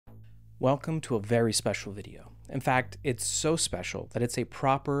Welcome to a very special video. In fact, it's so special that it's a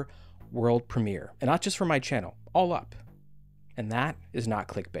proper world premiere, and not just for my channel, all up. And that is not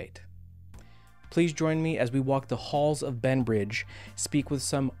clickbait. Please join me as we walk the halls of Benbridge, speak with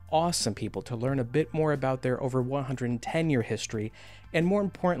some awesome people to learn a bit more about their over 110-year history, and more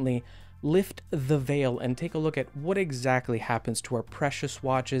importantly, lift the veil and take a look at what exactly happens to our precious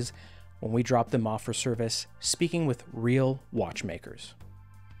watches when we drop them off for service, speaking with real watchmakers.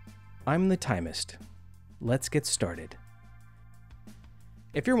 I'm the Timist. Let's get started.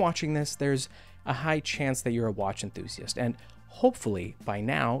 If you're watching this, there's a high chance that you're a watch enthusiast, and hopefully by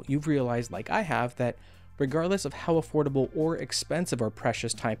now you've realized, like I have, that regardless of how affordable or expensive our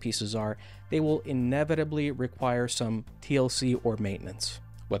precious timepieces are, they will inevitably require some TLC or maintenance.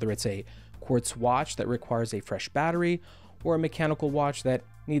 Whether it's a quartz watch that requires a fresh battery or a mechanical watch that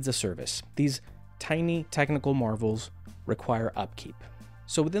needs a service, these tiny technical marvels require upkeep.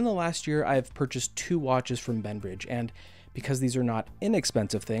 So within the last year, I've purchased 2 watches from Benbridge, and because these are not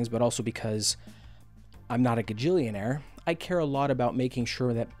inexpensive things, but also because I'm not a gajillionaire, I care a lot about making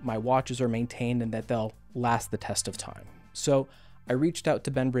sure that my watches are maintained and that they'll last the test of time. So I reached out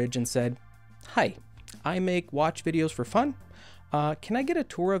to Benbridge and said, "Hi, I make watch videos for fun. Can I get a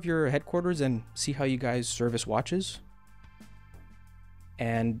tour of your headquarters and see how you guys service watches?"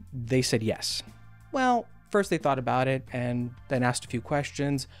 And they said yes. Well, first they thought about it and then asked a few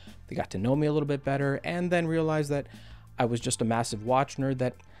questions. They got to know me a little bit better and then realized that I was just a massive watch nerd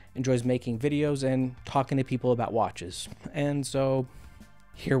that enjoys making videos and talking to people about watches. And so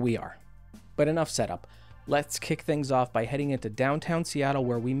here we are. But enough setup. Let's kick things off by heading into downtown Seattle,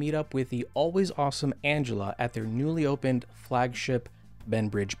 where we meet up with the always awesome Angela at their newly opened flagship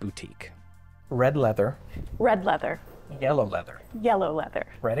Benbridge boutique. Red leather. Red leather. Yellow leather. Yellow leather.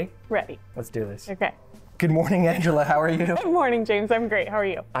 Ready? Ready. Let's do this. Okay. Good morning, Angela. How are you? Good morning, James. I'm great. How are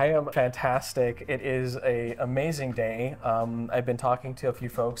you? I am fantastic. It is an amazing day. I've been talking to a few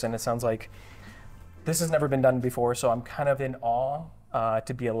folks, and it sounds like this has never been done before, so I'm kind of in awe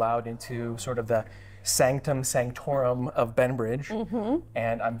to be allowed into sort of the sanctum sanctorum of Benbridge,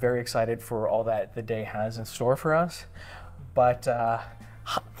 and I'm very excited for all that the day has in store for us. But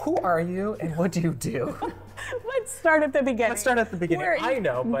who are you, and what do you do? Let's start at the beginning. Let's start at the beginning. I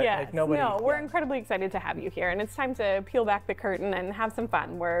know, but yes, like nobody. No, we're incredibly excited to have you here, and it's time to peel back the curtain and have some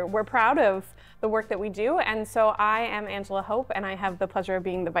fun. We're proud of the work that we do, and so I am Angela Hope, and I have the pleasure of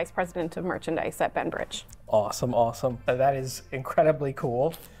being the Vice President of Merchandise at Benbridge. Awesome, awesome. That is incredibly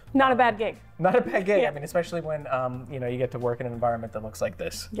cool. Not a bad gig. Not a bad gig. Yeah. I mean, especially when you get to work in an environment that looks like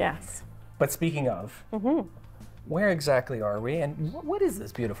this. Yes. But speaking of, where exactly are we, and what is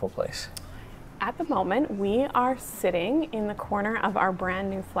this beautiful place? At the moment, we are sitting in the corner of our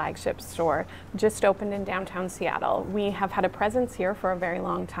brand new flagship store, just opened in downtown Seattle. We have had a presence here for a very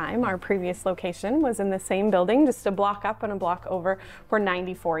long time. Our previous location was in the same building, just a block up and a block over, for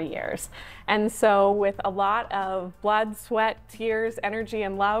 94 years. And so with a lot of blood, sweat, tears, energy,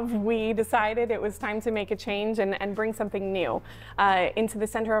 and love, we decided it was time to make a change and bring something new into the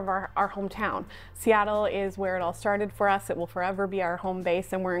center of our hometown. Seattle is where it all started for us. It will forever be our home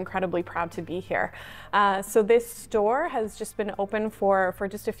base, and we're incredibly proud to be here. So this store has just been open for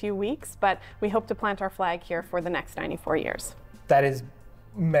just a few weeks, but we hope to plant our flag here for the next 94 years. That is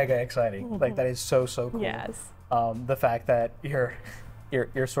mega exciting. Like, that is so cool. Yes. The fact that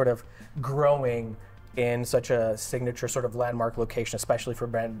you're sort of growing in such a signature sort of landmark location, especially for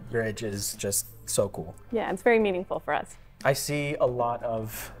Benbridge, is just so cool. Yeah, it's very meaningful for us. I see a lot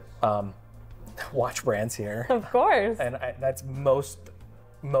of watch brands here. Of course. And that's most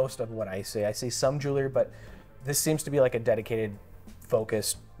of what I see. I see some jewelry, but this seems to be like a dedicated,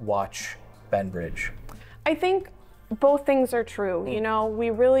 focused watch Benbridge. I think both things are true. You know, we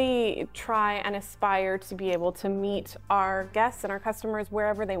really try and aspire to be able to meet our guests and our customers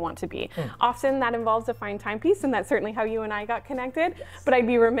wherever they want to be. Often that involves a fine timepiece, and that's certainly how you and I got connected. Yes. But I'd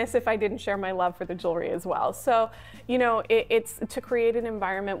be remiss if I didn't share my love for the jewelry as well. So, you know, it's to create an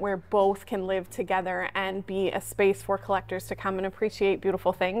environment where both can live together and be a space for collectors to come and appreciate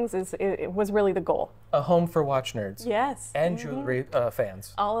beautiful things it was really the goal. A home for watch nerds. Yes. And jewelry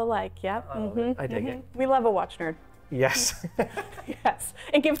fans. All alike, yep. I dig it. We love a watch nerd. Yes. Yes,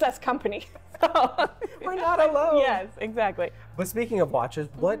 it gives us company. We're not alone. Yes, exactly. But speaking of watches,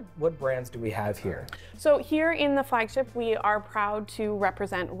 what brands do we have here? So here in the flagship, we are proud to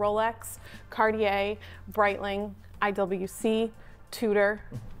represent Rolex, Cartier, Breitling, IWC, Tudor,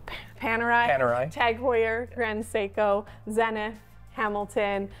 Panerai, Tag Heuer, Grand Seiko, Zenith,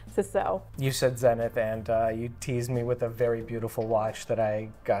 Hamilton, Tissot. You said Zenith, and you teased me with a very beautiful watch that I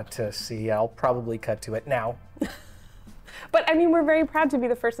got to see. I'll probably cut to it now. But I mean, we're very proud to be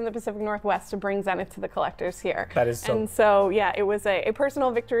the first in the Pacific Northwest to bring Zenith to the collectors here. That is so. And so, yeah, it was a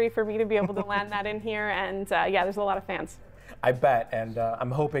personal victory for me to be able to land that in here. And yeah, there's a lot of fans. I bet, and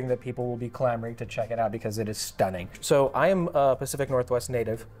I'm hoping that people will be clamoring to check it out because it is stunning. So I am a Pacific Northwest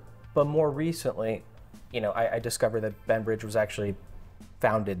native, but more recently, you know, I discovered that Benbridge was actually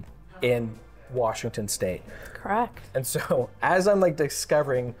founded in Washington State. Correct. And so as I'm like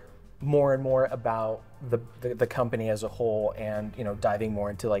discovering more and more about the company as a whole, and you know, diving more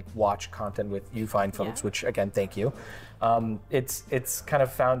into like watch content with you fine folks, which again, thank you. It's kind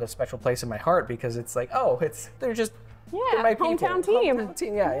of found a special place in my heart because it's like, oh, they're my hometown team. Hometown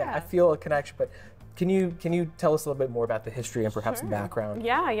team. Yeah. I feel a connection, but. Can you tell us a little bit more about the history and perhaps the background?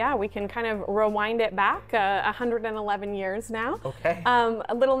 Yeah, we can kind of rewind it back 111 years now. Okay.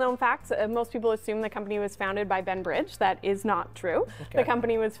 A little known fact, most people assume the company was founded by Benbridge. That is not true. Okay. The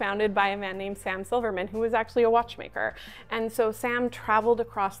company was founded by a man named Sam Silverman, who was actually a watchmaker. And so Sam traveled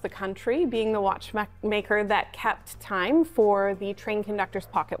across the country being the watchmaker that kept time for the train conductors'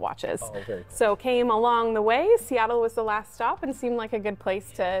 pocket watches. Oh, very cool. So came along the way, Seattle was the last stop and seemed like a good place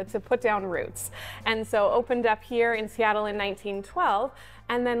to put down roots. And so opened up here in Seattle in 1912,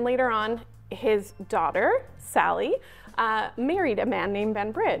 and then later on, his daughter, Sally, married a man named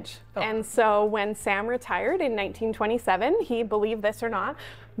Benbridge. Oh. And so when Sam retired in 1927, he, believe this or not,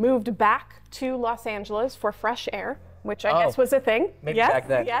 moved back to Los Angeles for fresh air, which I guess was a thing. Maybe back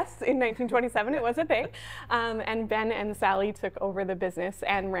then. Yes, in 1927 it was a thing. And Ben and Sally took over the business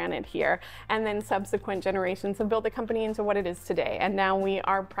and ran it here. And then subsequent generations have built the company into what it is today. And now we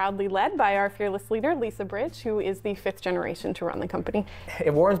are proudly led by our fearless leader, Lisa Bridge, who is the 5th generation to run the company.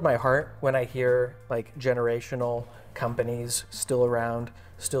 It warms my heart when I hear like generational companies still around,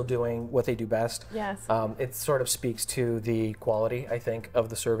 still doing what they do best. Yes. It sort of speaks to the quality, I think, of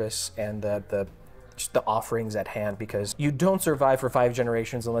the service and the offerings at hand, because you don't survive for 5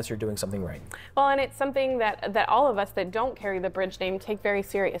 generations unless you're doing something right. Well, and it's something that all of us that don't carry the Bridge name take very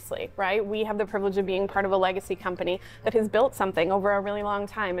seriously, right? We have the privilege of being part of a legacy company that has built something over a really long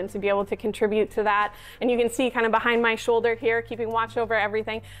time, and to be able to contribute to that. And you can see kind of behind my shoulder here, keeping watch over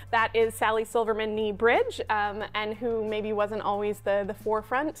everything, that is Sally Silverman nee Bridge, and who maybe wasn't always the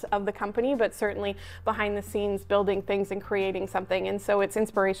forefront of the company, but certainly behind the scenes building things and creating something. And so it's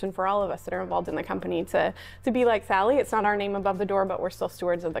inspiration for all of us that are involved in the company to be like Sally. It's not our name above the door, but we're still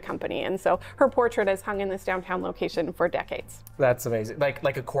stewards of the company. And so her portrait has hung in this downtown location for decades. That's amazing.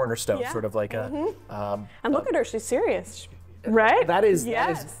 Like a cornerstone, sort of like a. And look at her, she's serious, right? That is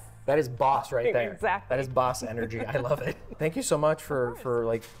boss right there. Exactly. That is boss energy. I love it. Thank you so much for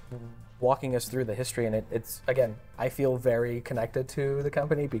like walking us through the history, and it's again, I feel very connected to the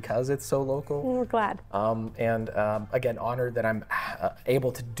company because it's so local. We're glad. Again, honored that I'm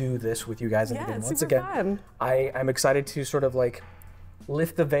able to do this with you guys. Yeah, and once super again, fun. I'm excited to sort of like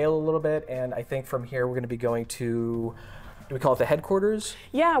lift the veil a little bit, and I think from here we're going to be going to, do we call it the headquarters?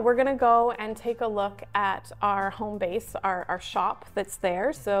 Yeah, we're gonna go and take a look at our home base, our shop that's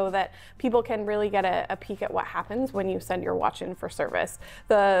there, so that people can really get a peek at what happens when you send your watch in for service.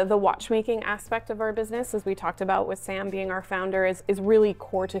 The watchmaking aspect of our business, as we talked about with Sam being our founder, is really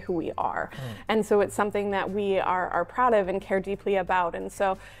core to who we are. And so it's something that we are proud of and care deeply about. And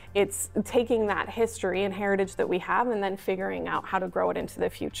so it's taking that history and heritage that we have and then figuring out how to grow it into the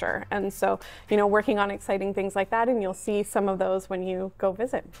future. And so, you know, working on exciting things like that, and you'll see some of those when you go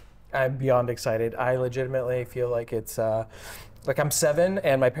visit. I'm beyond excited. I legitimately feel like it's like I'm 7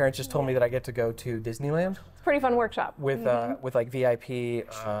 and my parents just told me that I get to go to Disneyland. It's a pretty fun workshop. With like VIP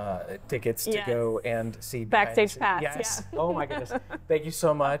tickets to go and see backstage pass. Yes. Yeah. Oh my goodness. Thank you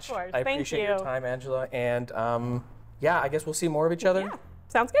so much. Of course. I appreciate your time, Angela. And yeah, I guess we'll see more of each other. Yeah.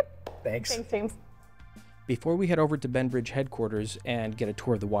 Sounds good. Thanks. Thanks, James. Before we head over to Benbridge headquarters and get a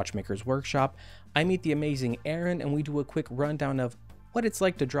tour of the Watchmakers workshop, I meet the amazing Aaron and we do a quick rundown of what it's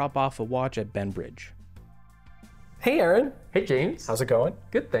like to drop off a watch at Benbridge. Hey Aaron. Hey James. How's it going?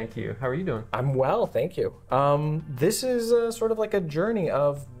 Good, thank you. How are you doing? I'm well, thank you. This is sort of like a journey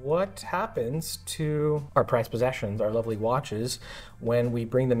of what happens to our prized possessions, our lovely watches, when we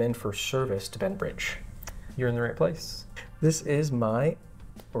bring them in for service to Benbridge. You're in the right place. This is my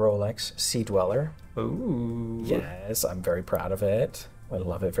Rolex Sea Dweller. Ooh. Yes, I'm very proud of it. I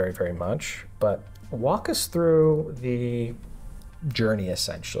love it very, very much. But walk us through the journey,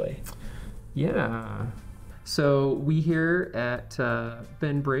 essentially. Yeah. So we here at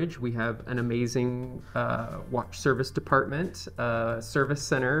Benbridge, we have an amazing watch service department, service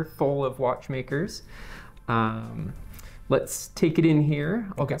center full of watchmakers. Let's take it in here.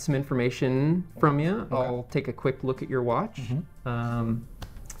 I'll get some information from you. I'll take a quick look at your watch.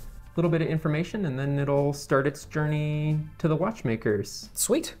 little bit of information, and then it'll start its journey to the watchmakers.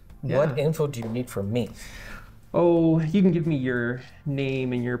 Sweet. Yeah. What info do you need from me? Oh, you can give me your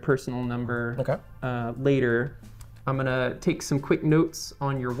name and your personal number later. I'm gonna take some quick notes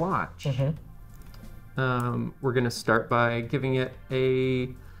on your watch. We're gonna start by giving it a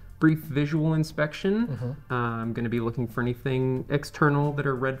brief visual inspection. I'm gonna be looking for anything external that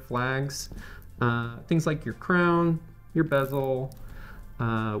are red flags. Things like your crown, your bezel,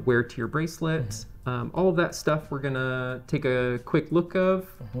 wear to your bracelet. All of that stuff we're gonna take a quick look of,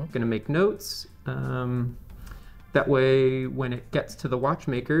 gonna make notes. That way, when it gets to the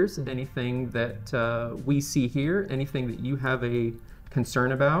watchmakers, anything that we see here, anything that you have a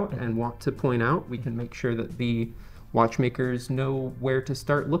concern about and want to point out, we can make sure that the watchmakers know where to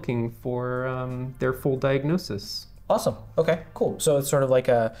start looking for their full diagnosis. Awesome. Okay, cool. So it's sort of like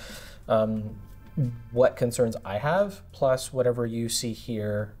a what concerns I have, plus whatever you see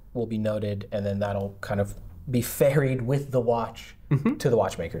here will be noted, and then that'll kind of be ferried with the watch to the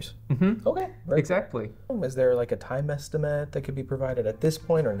watchmakers. Okay. Exactly. Cool. Is there like a time estimate that could be provided at this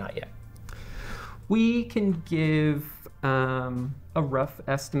point or not yet? We can give a rough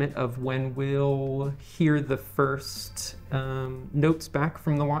estimate of when we'll hear the first notes back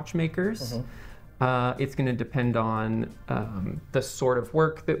from the watchmakers. It's going to depend on the sort of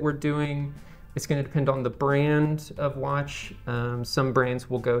work that we're doing. It's going to depend on the brand of watch. Some brands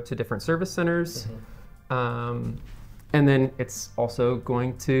will go to different service centers. And then it's also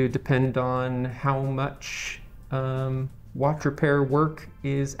going to depend on how much watch repair work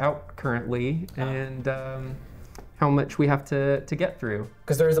is out currently and how much we have to get through.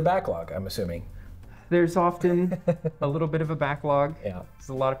 Because there is a backlog, I'm assuming. There's often a little bit of a backlog. Yeah. There's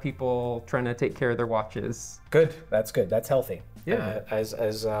a lot of people trying to take care of their watches. Good. That's good. That's healthy. Yeah. As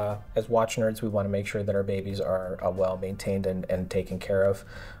watch nerds, we want to make sure that our babies are well maintained and taken care of.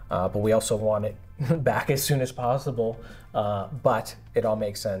 But we also want it back as soon as possible. But it all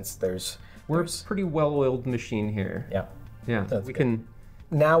makes sense. We're a pretty well-oiled machine here. Yeah. Yeah. That's we good. can.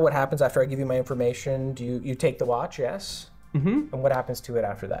 Now what happens after I give you my information? Do you take the watch? Yes. And what happens to it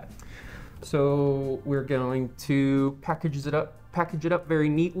after that? So we're going to package it up very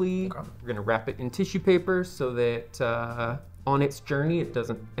neatly. Okay. We're going to wrap it in tissue paper so that on its journey it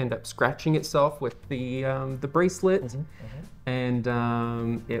doesn't end up scratching itself with the bracelet. And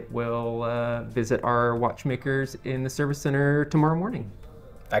it will visit our watchmakers in the service center tomorrow morning.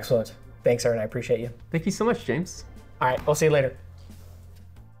 Excellent. Thanks, Aaron. I appreciate you. Thank you so much, James. All right. I'll see you later.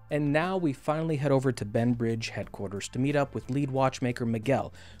 And now we finally head over to Benbridge headquarters to meet up with lead watchmaker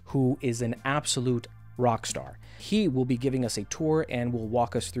Miguel, who is an absolute rock star. He will be giving us a tour and will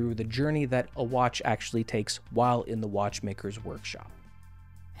walk us through the journey that a watch actually takes while in the watchmaker's workshop.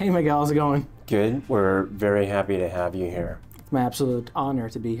 Hey Miguel, how's it going? Good. We're very happy to have you here. It's my absolute honor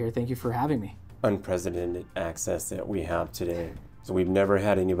to be here. Thank you for having me. Unprecedented access that we have today. So we've never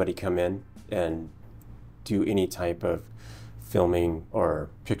had anybody come in and do any type of filming or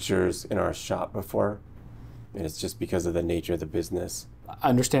pictures in our shop before. And it's just because of the nature of the business.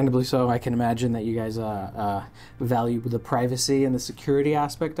 Understandably so. I can imagine that you guys value the privacy and the security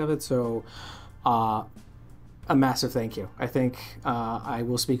aspect of it. So a massive thank you. I think I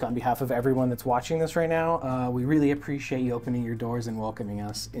will speak on behalf of everyone that's watching this right now. We really appreciate you opening your doors and welcoming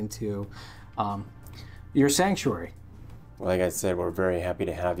us into your sanctuary. Like I said, we're very happy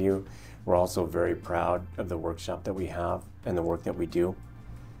to have you. We're also very proud of the workshop that we have and the work that we do.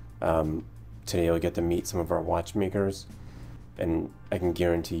 Today you'll get to meet some of our watchmakers, and I can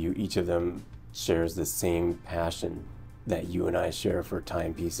guarantee you each of them shares the same passion that you and I share for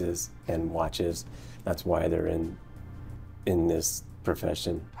timepieces and watches. That's why they're in this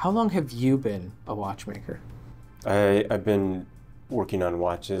profession. How long have you been a watchmaker? I've been working on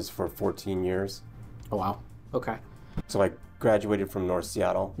watches for 14 years. Oh, wow. Okay. So I graduated from North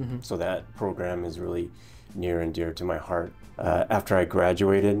Seattle, so that program is really near and dear to my heart. After I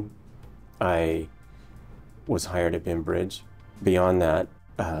graduated, I was hired at Benbridge. Beyond that,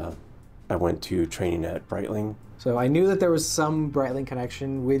 I went to training at Breitling. So I knew that there was some Breitling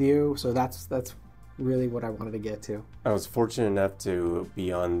connection with you, so that's really what I wanted to get to. I was fortunate enough to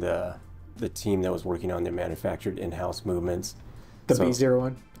be on the team that was working on the manufactured in-house movements. The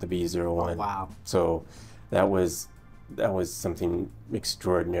B01? The B01. Oh, wow. So that was something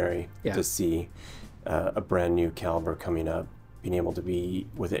extraordinary Yeah. to see a brand new caliber coming up, being able to be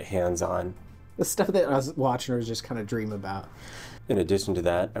with it hands-on. The stuff that us watchers just kind of dream about. In addition to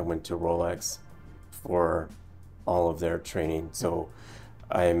that, I went to Rolex for all of their training. So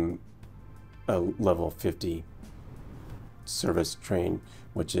I'm a level 50 service trained,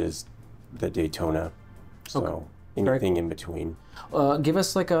 which is the Daytona. So anything in between. Give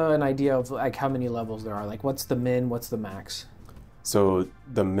us like an idea of like how many levels there are. Like what's the min, what's the max? So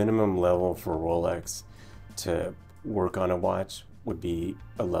the minimum level for Rolex to work on a watch would be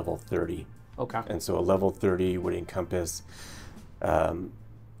a level 30. Okay. And so a level 30 would encompass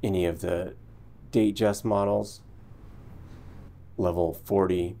any of the Datejust models. Level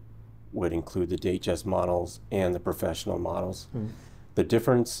 40 would include the Datejust models and the professional models. The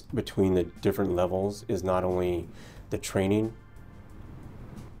difference between the different levels is not only the training,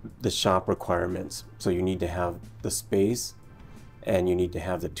 the shop requirements. So you need to have the space and you need to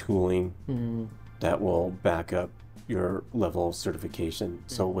have the tooling that will back up your level of certification.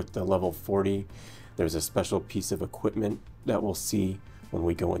 So with the level 40, there's a special piece of equipment that we'll see when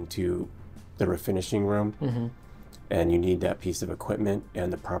we go into the refinishing room. And you need that piece of equipment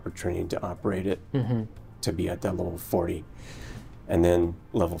and the proper training to operate it to be at that level 40. And then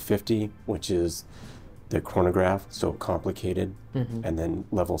level 50, which is the chronograph, so complicated. And then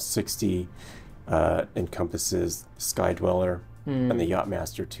level 60 encompasses Sky Dweller and the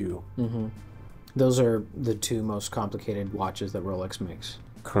Yachtmaster 2. Those are the two most complicated watches that Rolex makes.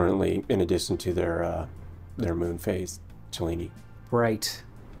 Currently, in addition to their moon phase, Cellini. Right,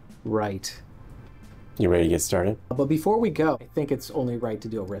 right. You ready to get started? But before we go, I think it's only right to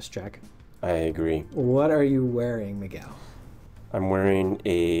do a wrist check. I agree. What are you wearing, Miguel? I'm wearing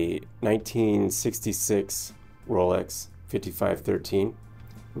a 1966 Rolex 5513.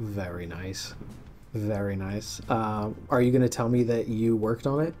 Very nice. Very nice. Are you going to tell me that you worked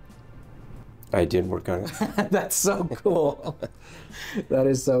on it? I did work on it. That's so cool. That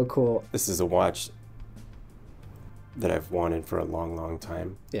is so cool. This is a watch that I've wanted for a long, long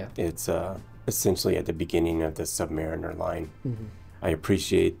time. Yeah. It's essentially at the beginning of the Submariner line. I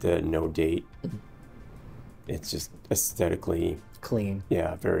appreciate the no date. It's just aesthetically clean.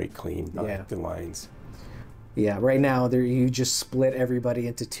 Yeah, very clean. I Yeah. like the lines. Yeah, right now you just split everybody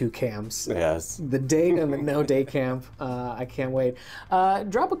into two camps. Yes. The date and the no date camp. I can't wait.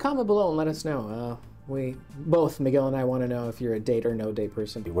 Drop a comment below and let us know. We both, Miguel and I, want to know if you're a date or no date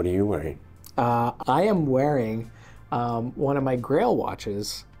person. What are you wearing? I am wearing one of my Grail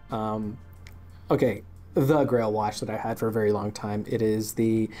watches. Okay, the Grail watch that I had for a very long time. It is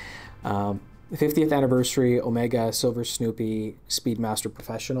the 50th anniversary Omega Silver Snoopy Speedmaster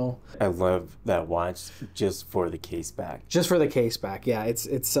Professional. I love that watch just for the case back. Just for the case back, yeah. It's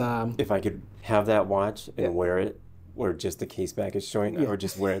If I could have that watch and wear it where just the case back is showing, I would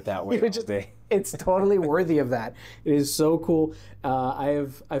just wear it that way all day. It's totally worthy of that. It is so cool.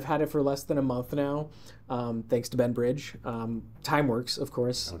 I've had it for less than a month now, thanks to Ben Bridge. Time works, of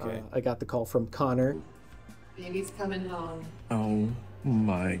course. Okay. I got the call from Connor. Baby's coming home. Oh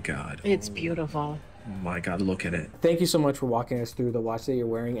my God. It's beautiful. Oh my God, look at it. Thank you so much for walking us through the watch that you're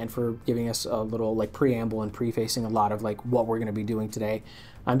wearing and for giving us a little like preamble and prefacing a lot of like what we're going to be doing today.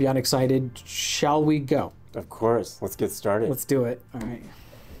 I'm beyond excited. Shall we go? Of course. Let's get started. Let's do it. All right.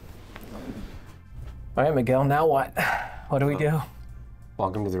 All right, Miguel, now what? What do we do?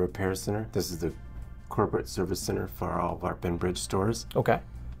 Welcome to the repair center. This is the corporate service center for all of our Ben Bridge stores. Okay.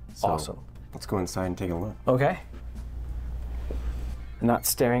 So, Awesome. Let's go inside and take a look. Okay. Not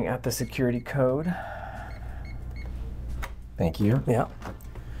staring at the security code. Thank you. Yeah.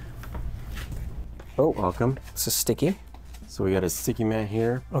 Oh, welcome. This is sticky. So we got a sticky mat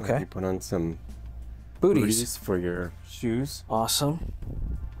here. Okay. You put on some Booties. for your shoes. Awesome.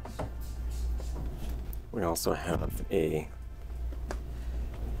 We also have a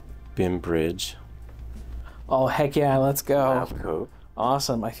Ben Bridge Oh, heck yeah, let's go. lab coat.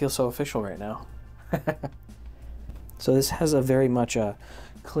 Awesome. I feel so official right now. So this has a very much a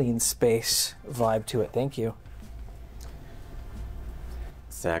clean space vibe to it. Thank you.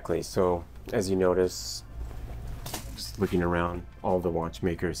 Exactly. So as you notice, just looking around, all the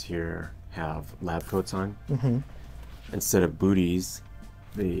watchmakers here have lab coats on. Instead of booties,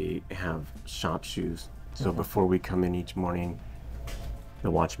 they have shop shoes. So before we come in each morning, the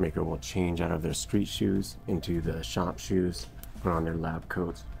watchmaker will change out of their street shoes into the shop shoes, put on their lab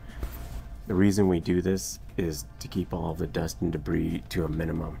coats. The reason we do this is to keep all of the dust and debris to a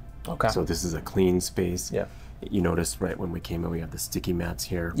minimum. Okay. So this is a clean space. Yeah. You noticed right when we came in, we have the sticky mats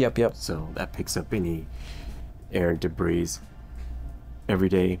here. Yep, yep. So that picks up any air and debris. Every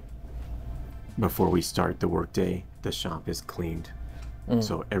day before we start the workday, the shop is cleaned.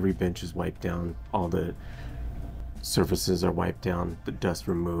 So every bench is wiped down, all the surfaces are wiped down, the dust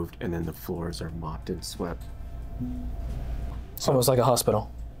removed, and then the floors are mopped and swept. It's almost like a hospital,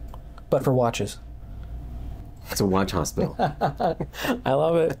 but for watches. It's a watch hospital. I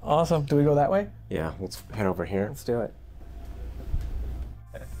love it. Awesome. Do we go that way? Yeah, let's head over here. Let's do it.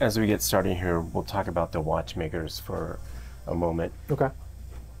 as we get started here, we'll talk about the watchmakers for a moment. Okay.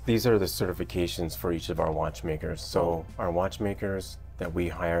 These are the certifications for each of our watchmakers. So our watchmakers that we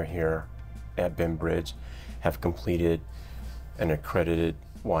hire here at Bridge have completed an accredited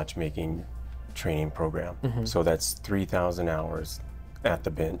watchmaking training program. So that's 3,000 hours at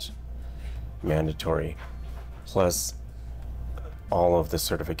the bench, mandatory, plus all of the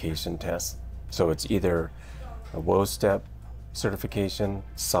certification tests. So it's either a WO step certification,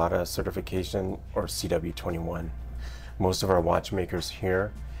 SATA certification, or CW21. Most of our watchmakers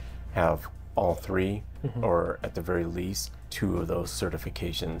here have all three, or at the very least, 2 of those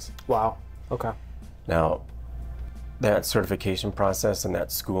certifications. Wow. Okay. Now, that certification process and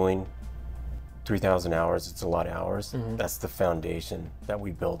that schooling, 3,000 hours, it's a lot of hours. That's the foundation that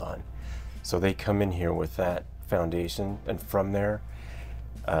we build on. So they come in here with that foundation, and from there,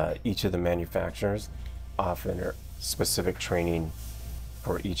 each of the manufacturers offer specific training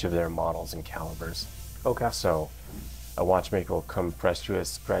for each of their models and calibers. Okay. So a watchmaker will come fresh to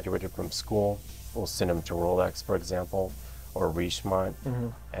us, graduated from school. We'll send them to Rolex, for example, or Richemont,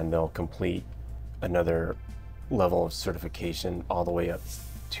 and they'll complete another level of certification all the way up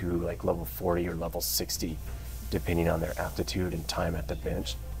to like level 40 or level 60, depending on their aptitude and time at the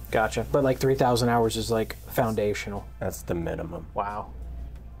bench. Gotcha. But like 3,000 hours is like foundational. That's the minimum. Wow.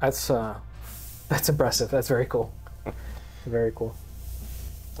 That's impressive. That's very cool. Very cool.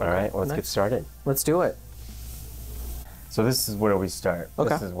 All right, let's get started. Let's do it. So this is where we start. Okay.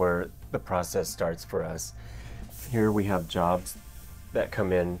 This is where the process starts for us. Here we have jobs that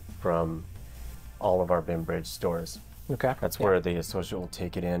come in from all of our Bridge stores. Okay. That's where the associate will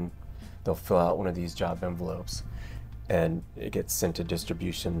take it in. They'll fill out one of these job envelopes, and it gets sent to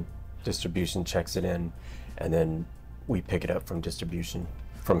distribution. Distribution checks it in, and then we pick it up from distribution.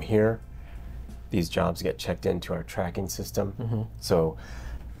 From here, these jobs get checked into our tracking system. So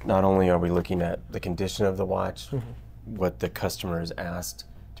not only are we looking at the condition of the watch, what the customer has asked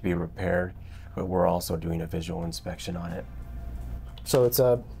to be repaired, but we're also doing a visual inspection on it. So it's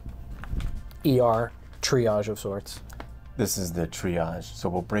a ER triage of sorts. This is the triage. So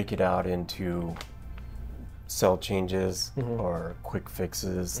we'll break it out into cell changes or quick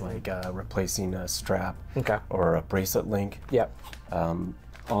fixes, like replacing a strap or a bracelet link. Yep.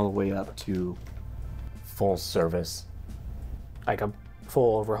 All the way up to full service. Like a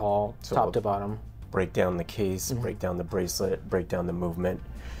full overhaul, So top we'll to bottom. break down the case, break down the bracelet, break down the movement,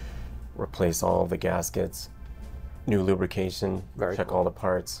 replace all of the gaskets, new lubrication, Very check cool. all the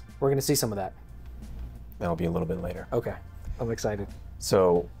parts. We're going to see some of that. That'll be a little bit later. Okay. I'm excited.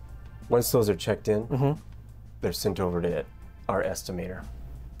 So once those are checked in, they're sent over to our estimator.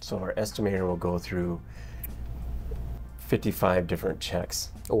 So our estimator will go through 55 different checks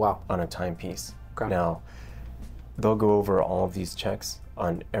Oh, wow. on a timepiece. Okay. Now, they'll go over all of these checks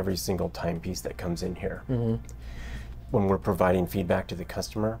on every single timepiece that comes in here. When we're providing feedback to the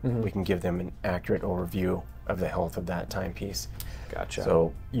customer, we can give them an accurate overview of the health of that timepiece. Gotcha.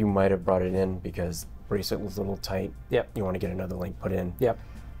 So you might have brought it in because bracelet was a little tight. Yep. You want to get another link put in. Yep.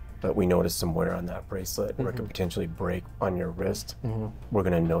 But we noticed some wear on that bracelet or it could potentially break on your wrist. We're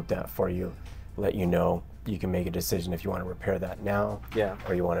going to note that for you, let you know. You can make a decision if you want to repair that now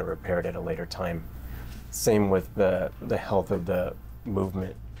or you want to repair it at a later time. Same with the health of the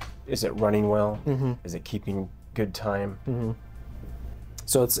movement. Is it running well? Is it keeping good time?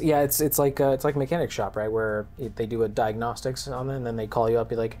 So it's like a mechanic shop, right? Where they do a diagnostics on it, and then they call you up,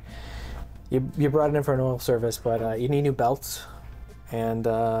 be like, you brought it in for an oil service, but you need new belts, and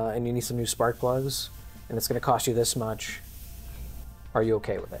you need some new spark plugs, and it's going to cost you this much. Are you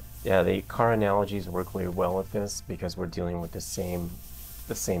okay with it? Yeah, the car analogies work really well with this because we're dealing with the same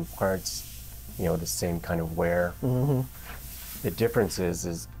parts, the same kind of wear. The difference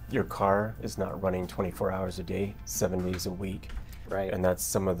is your car is not running 24 hours a day, 7 days a week. Right. And that's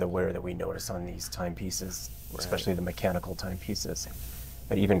some of the wear that we notice on these timepieces, especially the mechanical timepieces.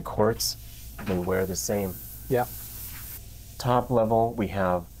 But even quartz, they wear the same. Yeah. Top level, we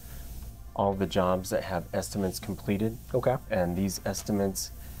have all the jobs that have estimates completed. Okay. And these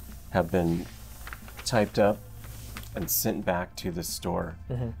estimates have been typed up and sent back to the store.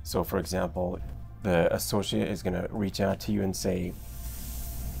 So for example, the associate is going to reach out to you and say,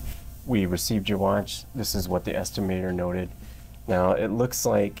 we received your watch. This is what the estimator noted. Now it looks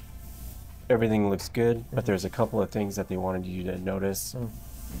like everything looks good, but there's a couple of things that they wanted you to notice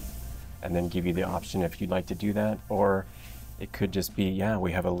and then give you the option if you'd like to do that. Or it could just be, yeah,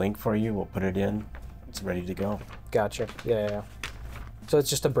 we have a link for you. We'll put it in. It's ready to go. Gotcha. Yeah. So it's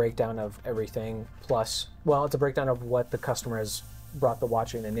just a breakdown of everything plus, well, it's a breakdown of what the customer has brought the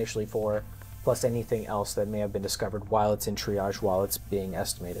watch in initially for, plus anything else that may have been discovered while it's in triage, while it's being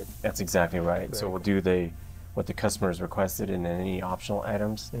estimated. That's exactly right. So we'll do what the customers requested, and then any optional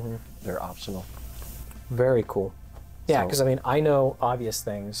items, they're optional. Very cool. Yeah, So- because I mean, I know obvious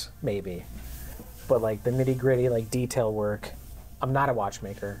things, maybe, but like the nitty gritty, like detail work, I'm not a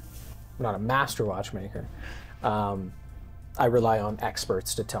watchmaker. I'm not a master watchmaker. I rely on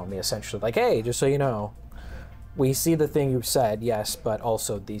experts to tell me essentially, like, hey, just so you know, we see the thing you said, yes, but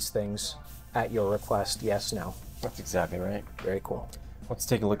also these things at your request, yes, no. That's exactly right. Very cool. Let's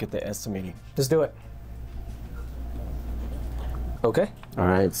take a look at the estimating. Let's do it. Okay. All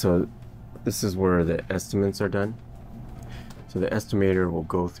right, so this is where the estimates are done. So the estimator will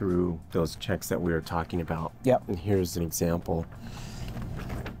go through those checks that we were talking about. Yep. And here's an example.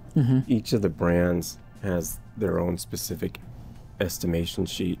 Each of the brands has their own specific estimation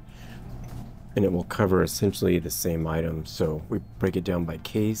sheet, and it will cover essentially the same items. So we break it down by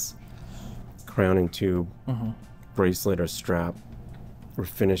case, crown and tube, bracelet or strap,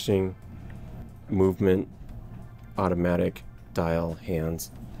 refinishing, movement, automatic, dial,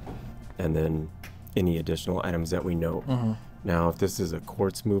 hands, and then any additional items that we note. Now, if this is a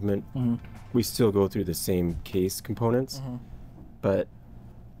quartz movement, we still go through the same case components, but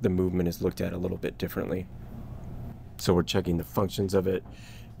the movement is looked at a little bit differently. So we're checking the functions of it.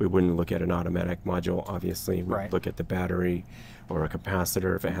 We wouldn't look at an automatic module, obviously. We'd Right. look at the battery or a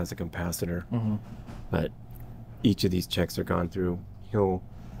capacitor if it has a capacitor. But each of these checks are gone through. He'll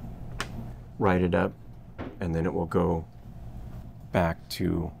write it up, and then it will go back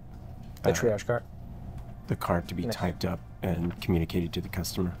to The triage cart. the cart to be typed up and communicated to the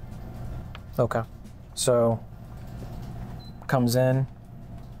customer. Okay. So comes in,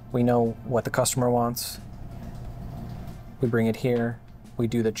 we know what the customer wants. We bring it here, we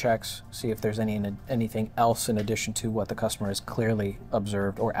do the checks, see if there's anything else in addition to what the customer has clearly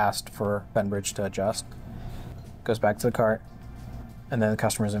observed or asked for Benbridge to adjust. Goes back to the cart, and then the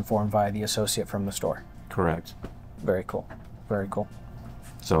customer is informed via the associate from the store. Correct. Very cool. Very cool.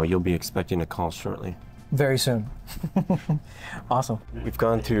 So you'll be expecting a call shortly. Very soon. Awesome. We've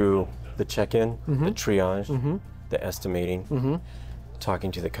gone through the check-in, the triage, the estimating,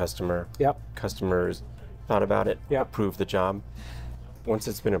 talking to the customer. Yep. Customers thought about it, Yep. approved the job. Once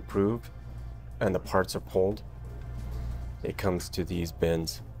it's been approved and the parts are pulled, it comes to these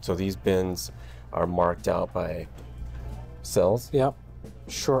bins. So these bins are marked out by cells. Yep.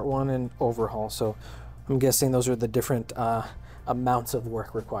 Short one and overhaul. So I'm guessing those are the different amounts of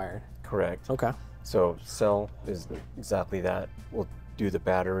work required. Correct. Okay. So cell is exactly that. We'll do the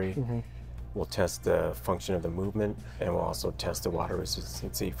battery. We'll test the function of the movement, and we'll also test the water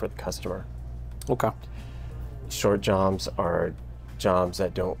resistance for the customer. Okay. Short jobs are jobs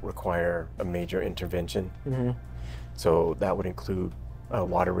that don't require a major intervention. So that would include a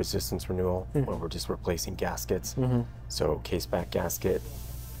water resistance renewal, where we're just replacing gaskets. So case back gasket,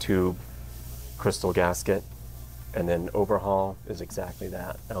 tube, crystal gasket, and then overhaul is exactly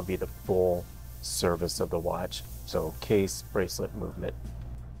that. That'll be the full service of the watch. So case, bracelet, movement,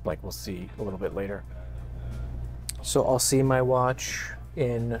 like we'll see a little bit later. So I'll see my watch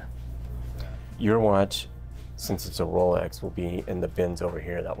in. Your watch, since it's a Rolex, will be in the bins over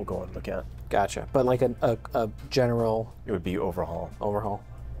here that we'll go and look at. Gotcha. But like a general It would be overhaul. overhaul,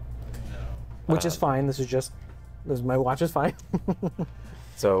 which is fine. My watch is fine.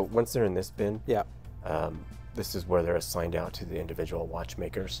 So once they're in this bin, Yeah. this is where they're assigned out to the individual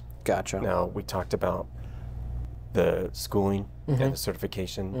watchmakers. Gotcha. Now, we talked about the schooling and the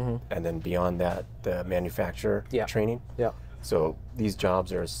certification, and then beyond that, the manufacturer Yeah. training. Yeah. So these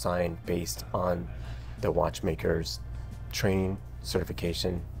jobs are assigned based on the watchmaker's training,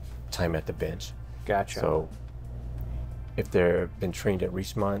 certification, time at the bench. Gotcha. So if they've been trained at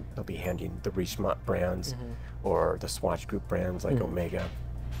Richemont, they'll be handing the Richemont brands or the Swatch Group brands like Omega.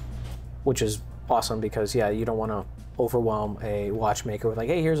 Which is awesome because you don't want to overwhelm a watchmaker with like,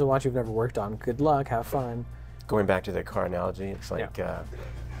 hey, here's a watch you've never worked on. Good luck, have fun. Going back to the car analogy, it's like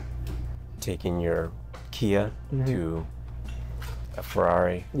taking your Kia to a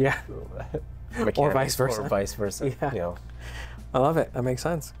Ferrari. Yeah. mechanic, vice versa. Or vice versa. Yeah. You know. I love it. That makes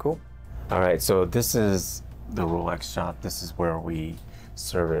sense. Cool. All right, so this is the Rolex shop. This is where we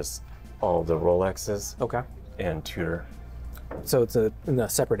service all the Rolexes Okay. and Tudor. So it's in a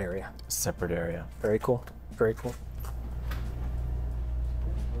separate area. Separate area. Very cool. Very cool.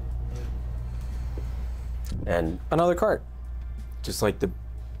 And Another cart. just like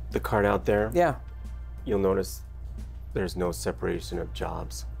the cart out there, Yeah. you'll notice there's no separation of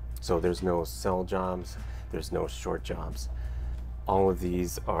jobs. So there's no cell jobs, there's no short jobs. All of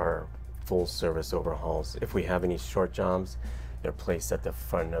these are full service overhauls. If we have any short jobs, they're placed at the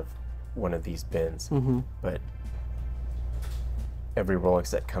front of one of these bins, but every Rolex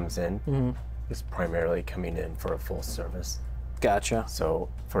that comes in is primarily coming in for a full service. Gotcha. So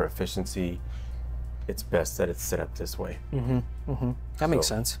for efficiency, it's best that it's set up this way. That makes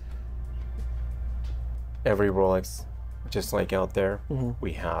sense. Every Rolex, just like out there,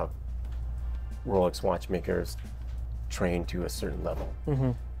 we have Rolex watchmakers trained to a certain level.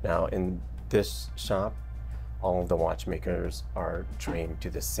 Now in this shop, all of the watchmakers are trained to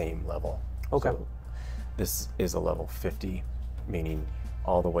the same level. Okay. So this is a level 50, meaning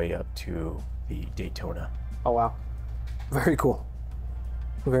all the way up to the Daytona. Oh, wow. Very cool.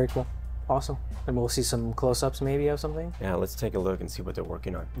 Very cool. Awesome. And we'll see some close-ups maybe of something? Yeah, let's take a look and see what they're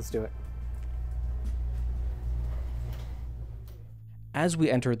working on. Let's do it. As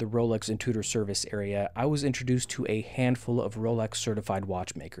we entered the Rolex and Tudor service area, I was introduced to a handful of Rolex certified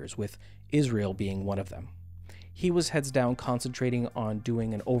watchmakers, with Israel being one of them. He was heads down concentrating on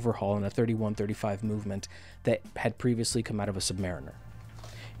doing an overhaul in a 3135 movement that had previously come out of a Submariner.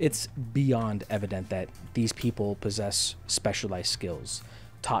 It's beyond evident that these people possess specialized skills,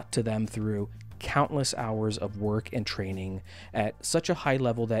 taught to them through countless hours of work and training at such a high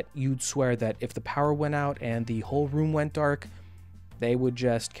level that you'd swear that if the power went out and the whole room went dark, they would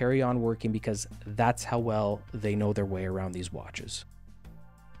just carry on working because that's how well they know their way around these watches.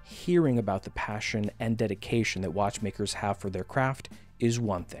 Hearing about the passion and dedication that watchmakers have for their craft is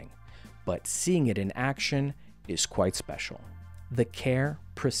one thing, but seeing it in action is quite special. The care,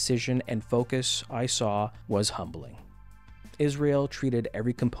 precision, and focus I saw was humbling. Israel treated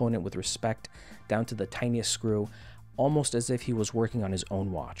every component with respect, down to the tiniest screw, almost as if he was working on his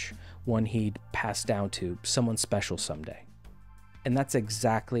own watch, one he'd pass down to someone special someday. And that's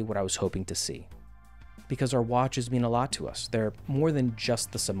exactly what I was hoping to see. Because our watches mean a lot to us. They're more than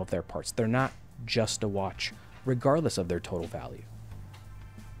just the sum of their parts. They're not just a watch, regardless of their total value.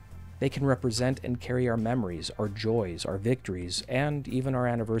 They can represent and carry our memories, our joys, our victories, and even our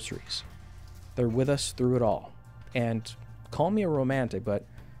anniversaries. They're with us through it all. And call me a romantic, but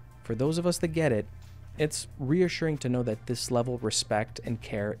for those of us that get it, it's reassuring to know that this level of respect and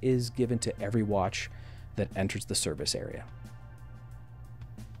care is given to every watch that enters the service area.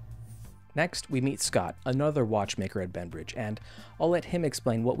 Next, we meet Scott, another watchmaker at Benbridge, and I'll let him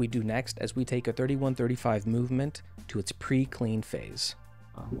explain what we do next as we take a 3135 movement to its pre-clean phase.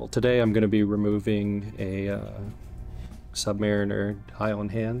 Well, today I'm going to be removing a Submariner dial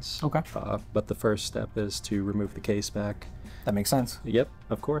and hands. Okay. But the first step is to remove the case back. That makes sense. Yep,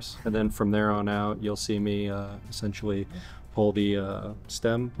 of course. And then from there on out, you'll see me essentially pull the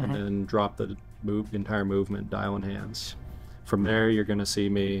stem and then drop the entire movement, dial and hands. From there, you're going to see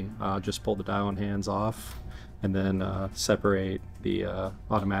me just pull the dial and hands off and then separate the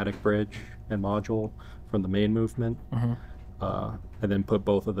automatic bridge and module from the main movement. And then put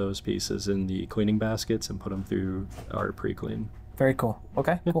both of those pieces in the cleaning baskets and put them through our pre-clean. Very cool.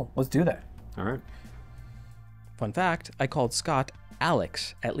 Okay, cool. Let's do that. All right. Fun fact, I called Scott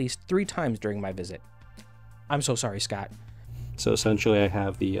Alex at least 3 times during my visit. I'm so sorry, Scott. So essentially I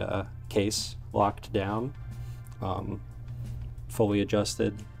have the case locked down, fully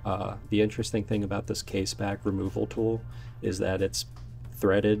adjusted. The interesting thing about this case back removal tool is that it's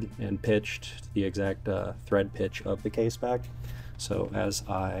threaded and pitched to the exact thread pitch of the case back. So as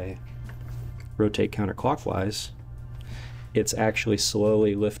I rotate counterclockwise, it's actually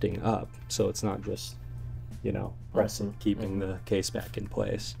slowly lifting up. So it's not just, pressing, keeping the case back in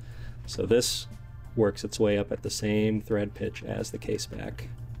place. So this works its way up at the same thread pitch as the case back.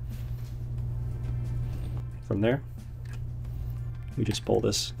 From there, we just pull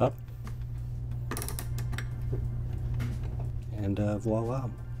this up and voila.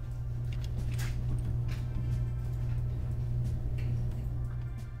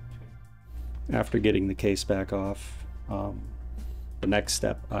 After getting the case back off, the next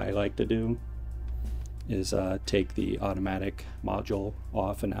step I like to do is take the automatic module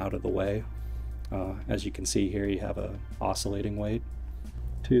off and out of the way. As you can see here, you have a oscillating weight.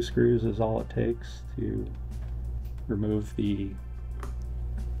 2 screws is all it takes to remove the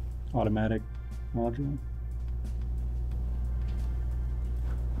automatic module.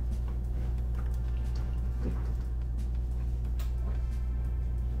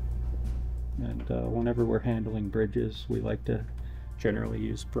 And whenever we're handling bridges, we like to generally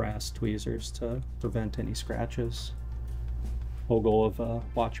use brass tweezers to prevent any scratches. Whole goal of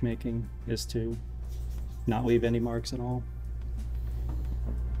watchmaking is to not leave any marks at all.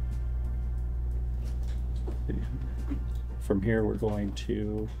 From here, we're going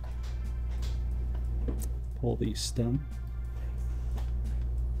to pull the stem.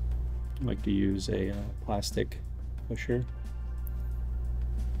 I like to use a plastic pusher.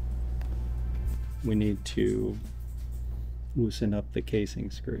 we need to loosen up the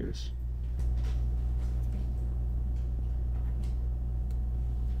casing screws.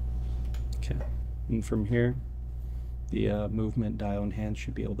 Okay, and from here, the movement dial and hand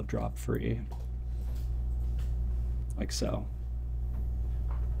should be able to drop free, like so.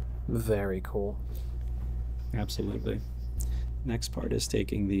 Very cool. Absolutely. Next part is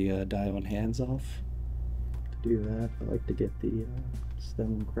taking the dial and hands off. To do that, I like to get the stem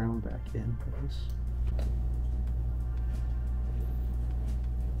and crown back in place.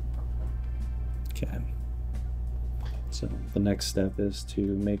 Okay. So the next step is to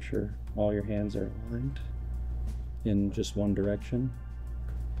make sure all your hands are aligned in just one direction.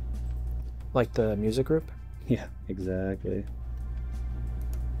 Like the music group? Yeah, exactly.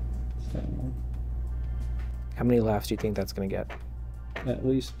 So, how many laughs do you think that's going to get? at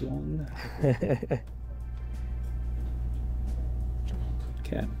least one.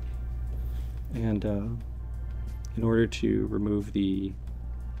 Okay. And in order to remove the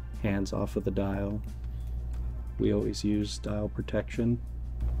hands off of the dial, we always use dial protection.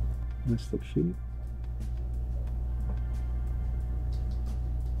 Plastic sheet.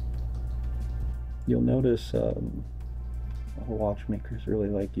 You'll notice watchmakers really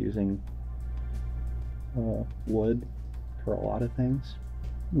like using wood for a lot of things.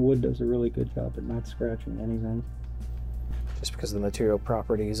 Wood does a really good job at not scratching anything. Just because of the material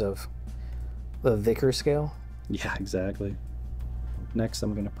properties of the Vickers scale? Yeah, exactly. Next,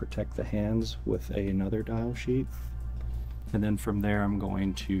 I'm going to protect the hands with another dial sheet. And then from there, I'm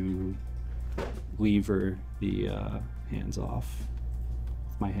going to lever the hands off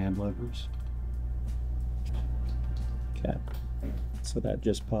with my hand levers. Okay. So that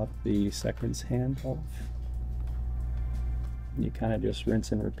just popped the seconds hand off. And you kind of just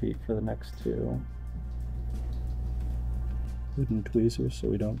rinse and repeat for the next two. Wooden tweezers so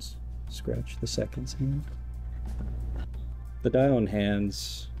we don't scratch the seconds hand. The dial and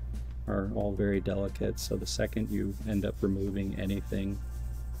hands are all very delicate, so the second you end up removing anything,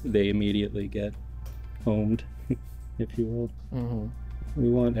 they immediately get homed, if you will. Mm-hmm. We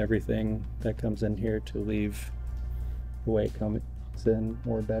want everything that comes in here to leave the way it comes in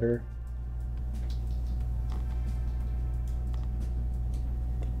or better.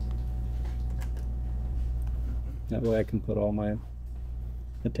 That way I can put all my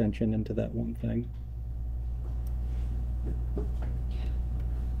attention into that one thing.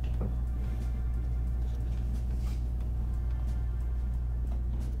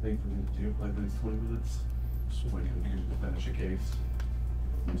 I think we're going to do 5 minutes, 20 minutes. Just waiting to finish a case.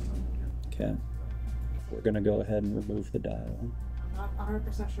 Okay. We're going to go ahead and remove the dial. I'm not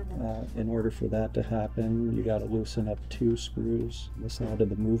 100% sure. In order for that to happen, you got to loosen up 2 screws on the side of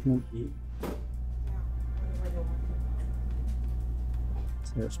the movement.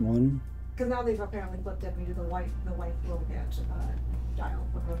 So there's one. Because now they've apparently flipped it. We do the white Breguet dial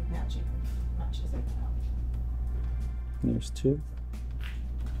for the matches it out. There's 2.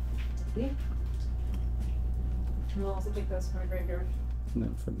 We'll also take those from a graveyard. And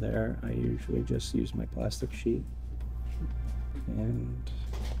then from there, I usually just use my plastic sheet and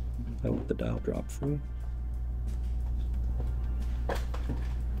I let the dial drop free.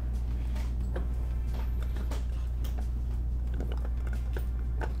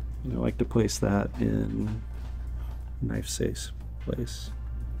 And I like to place that in a knife safe place,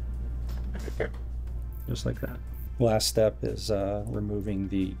 just like that. Last step is removing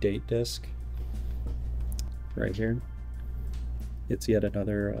the date disc right here. It's yet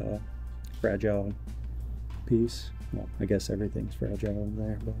another fragile piece. Well, I guess everything's fragile in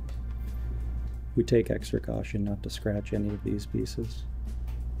there, but we take extra caution not to scratch any of these pieces.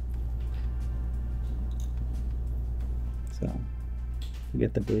 So, we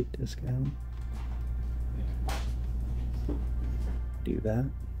get the date disc out. Do that.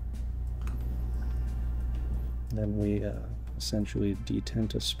 Then we essentially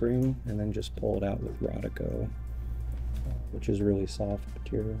detent a spring and then just pull it out with Rodico, which is really soft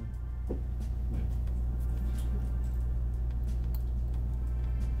material.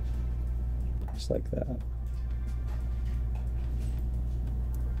 Just like that.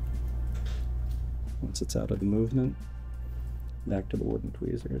 Once it's out of the movement, back to the wooden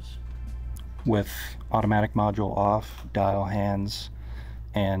tweezers. With automatic module off, dial hands,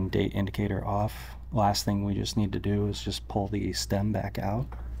 and date indicator off, last thing we just need to do is just pull the stem back out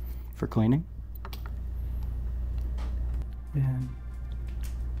for cleaning. And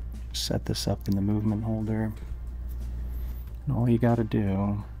set this up in the movement holder. And all you gotta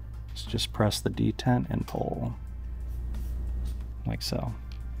do is just press the detent and pull, like so.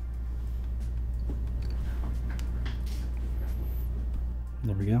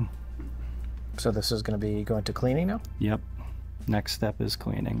 There we go. So this is going to be going to cleaning now? Yep. Next step is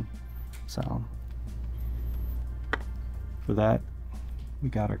cleaning. So for that, we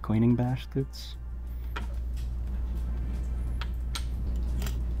got our cleaning baskets.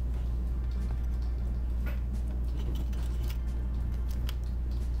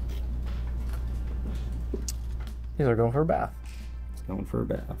 These are going for a bath. It's going for a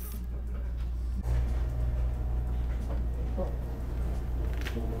bath.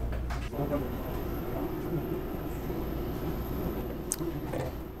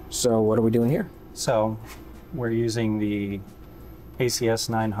 So what are we doing here? So we're using the ACS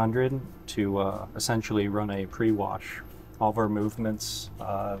 900 to essentially run a pre-wash. All of our movements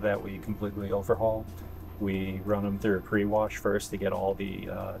that we completely overhaul, we run them through a pre-wash first to get all the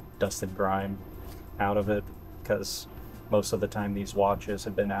dust and grime out of it, because most of the time these watches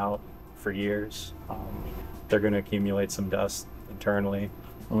have been out for years. They're going to accumulate some dust internally,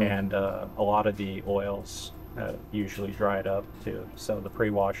 and a lot of the oils usually dried up too. So the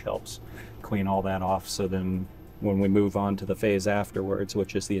pre-wash helps clean all that off. So then when we move on to the phase afterwards,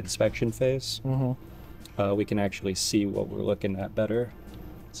 which is the inspection phase, we can actually see what we're looking at better.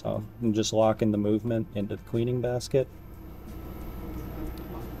 So I'm just locking the movement into the cleaning basket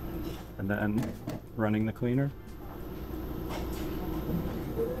and then running the cleaner.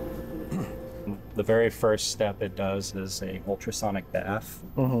 The very first step it does is a ultrasonic bath,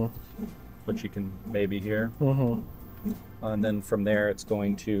 which you can maybe hear. And then from there, it's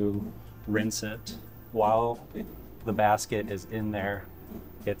going to rinse it while the basket is in there.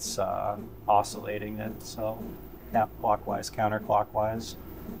 It's oscillating it, so clockwise, counterclockwise,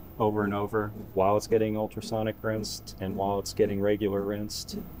 over and over while it's getting ultrasonic rinsed and while it's getting regular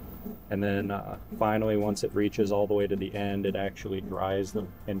rinsed. And then finally, once it reaches all the way to the end, it actually dries them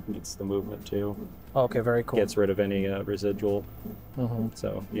and gets the movement too. Okay, very cool. Gets rid of any residual.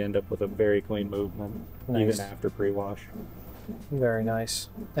 So you end up with a very clean movement, Nice. even after pre-wash. Very nice.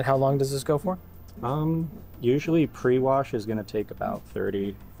 And how long does this go for? Usually pre-wash is going to take about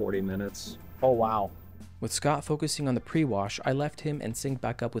 30, 40 minutes. Oh, wow. With Scott focusing on the pre-wash, I left him and synced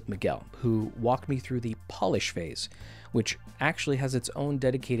back up with Miguel, who walked me through the polish phase, which actually has its own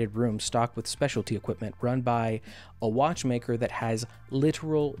dedicated room stocked with specialty equipment run by a watchmaker that has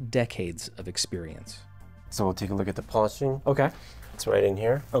literal decades of experience. So we'll take a look at the polishing. Okay. It's right in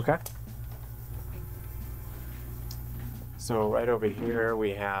here. Okay. So right over here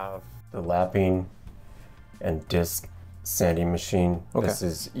we have the lapping and disc sanding machine. Okay. This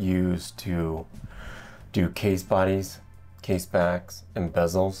is used to do case bodies, case backs, and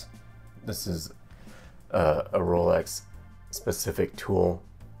bezels. This is a Rolex specific tool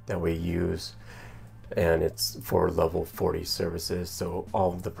that we use, and it's for level 40 services. So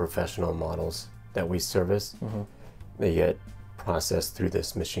all of the professional models that we service, they get processed through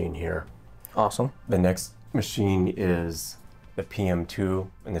this machine here. Awesome. The next machine is the PM2,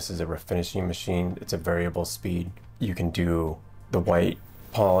 and this is a refinishing machine. It's a variable speed. You can do the white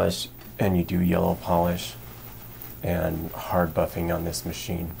polish and you do yellow polish and hard buffing on this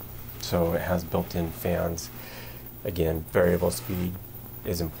machine. So it has built-in fans. Again, variable speed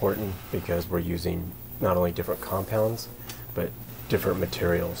is important because we're using not only different compounds, but different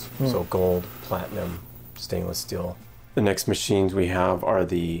materials. So gold, platinum, stainless steel. The next machines we have are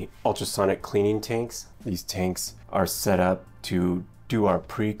the ultrasonic cleaning tanks. These tanks are set up to do our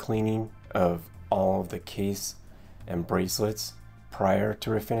pre-cleaning of all of the case and bracelets prior to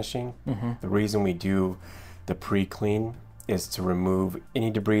refinishing. The reason we do the pre-clean is to remove any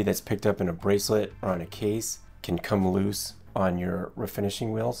debris that's picked up in a bracelet or on a case can come loose on your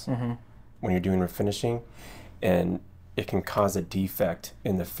refinishing wheels when you're doing refinishing, and it can cause a defect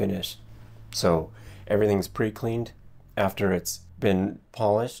in the finish. So everything's pre-cleaned. After it's been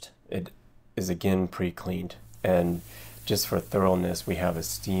polished, it is again pre-cleaned. And just for thoroughness, we have a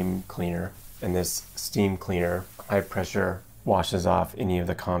steam cleaner, and this steam cleaner, high pressure, washes off any of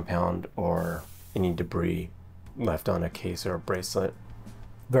the compound or any debris left on a case or a bracelet.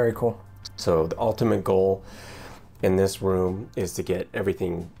 Very cool. So the ultimate goal in this room is to get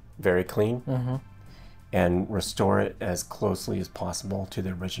everything very clean and restore it as closely as possible to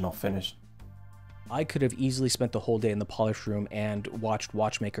the original finish. I could have easily spent the whole day in the polish room and watched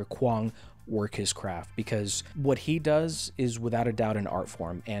watchmaker Kwong work his craft, because what he does is without a doubt an art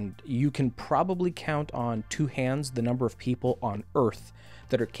form, and you can probably count on two hands the number of people on earth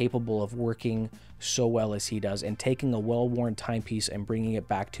that are capable of working so well as he does and taking a well-worn timepiece and bringing it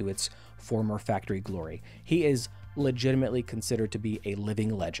back to its former factory glory. He is legitimately considered to be a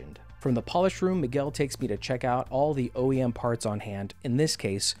living legend. From the polish room, Miguel takes me to check out all the OEM parts on hand, in this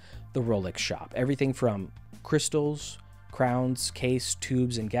case, the Rolex shop. Everything from crystals, crowns, case,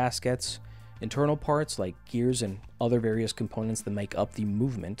 tubes, and gaskets, internal parts like gears and other various components that make up the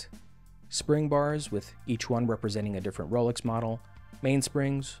movement, spring bars with each one representing a different Rolex model,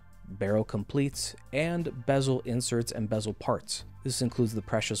 mainsprings, barrel completes, and bezel inserts and bezel parts. This includes the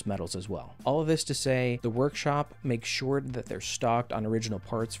precious metals as well. All of this to say, the workshop makes sure that they're stocked on original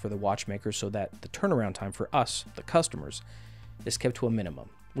parts for the watchmakers so that the turnaround time for us, the customers, is kept to a minimum,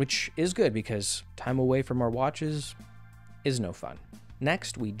 which is good because time away from our watches is no fun.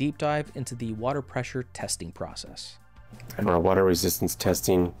 Next, we deep dive into the water pressure testing process. In our water resistance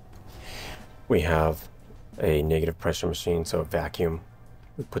testing, we have a negative pressure machine, so a vacuum.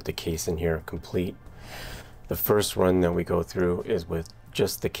 We put the case in here complete. The first run that we go through is with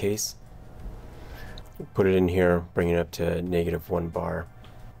just the case. Put it in here, bring it up to -1 bar.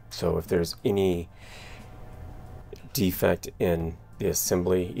 So if there's any defect in the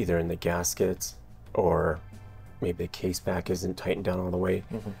assembly, either in the gaskets or maybe the case back isn't tightened down all the way,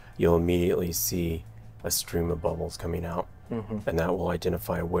 you'll immediately see a stream of bubbles coming out. And that will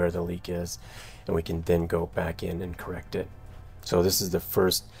identify where the leak is, and we can then go back in and correct it. So this is the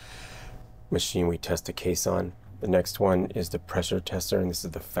first machine we test the case on. The next one is the pressure tester, and this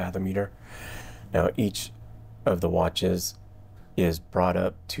is the fathometer. Now each of the watches is brought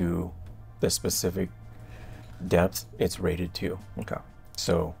up to the specific depth it's rated to. Okay.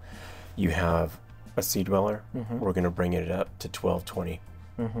 So you have a sea dweller, we're going to bring it up to 1220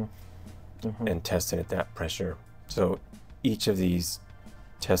 and test it at that pressure. So each of these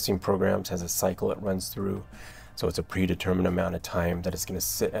testing programs has a cycle it runs through. So it's a predetermined amount of time that it's going to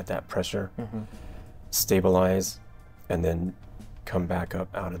sit at that pressure, stabilize, and then come back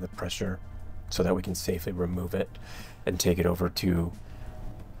up out of the pressure so that we can safely remove it and take it over to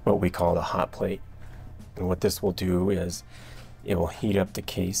what we call the hot plate. And what this will do is it will heat up the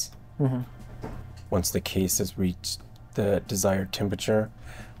case. Once the case has reached the desired temperature,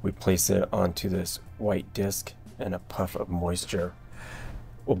 we place it onto this white disc, and a puff of moisture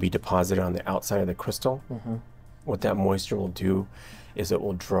will be deposited on the outside of the crystal. What that moisture will do is it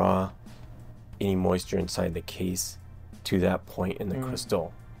will draw any moisture inside the case to that point in the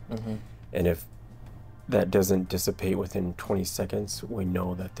crystal. And if that doesn't dissipate within 20 seconds, we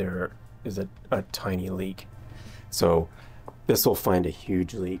know that there is a tiny leak. So this will find a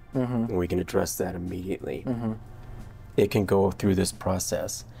huge leak, and we can address that immediately. It can go through this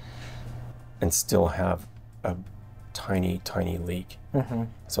process and still have a tiny, tiny leak.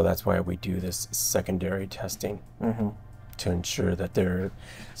 So that's why we do this secondary testing to ensure that there's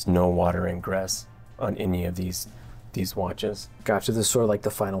no water ingress on any of these watches. Gotcha. This is sort of like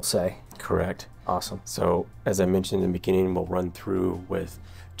the final say. Correct. Awesome. So as I mentioned in the beginning, we'll run through with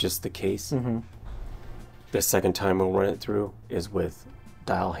just the case. The second time we'll run it through is with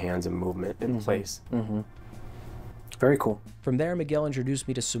dial hands and movement in place. Very cool. From there, Miguel introduced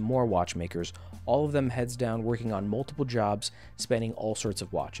me to some more watchmakers, all of them heads down working on multiple jobs spanning all sorts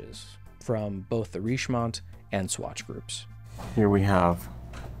of watches, from both the Richemont and Swatch groups. Here we have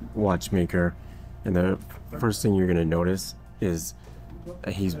Watchmaker, and the first thing you're going to notice is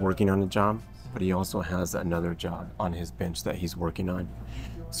that he's working on a job, but he also has another job on his bench that he's working on.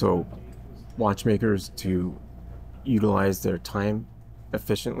 So watchmakers, to utilize their time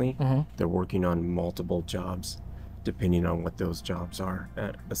efficiently, they're working on multiple jobs depending on what those jobs are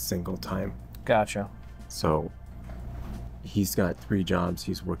at a single time. Gotcha. So he's got 3 jobs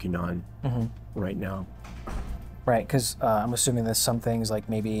he's working on right now. Right, because I'm assuming there's some things like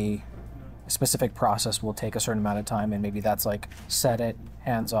maybe a specific process will take a certain amount of time, and maybe that's like set it,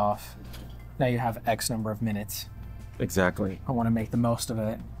 hands off. Now you have X number of minutes. Exactly. I want to make the most of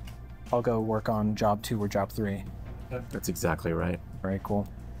it. I'll go work on job 2 or job 3. That's exactly right. Very cool.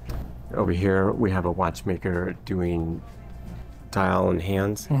 Over here, we have a watchmaker doing dial and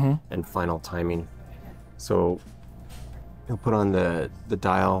hands and final timing. So he'll put on the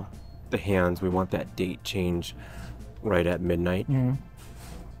dial, the hands. We want that date change right at midnight.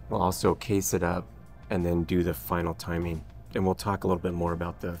 We'll also case it up and then do the final timing. And we'll talk a little bit more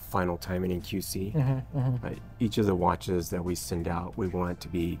about the final timing in QC. But each of the watches that we send out, we want it to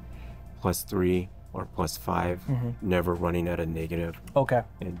be +3 or +5, never running at a negative. Okay.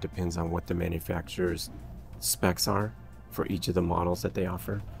 It depends on what the manufacturer's specs are for each of the models that they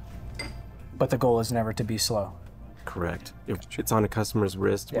offer. But the goal is never to be slow. Correct. If it's on a customer's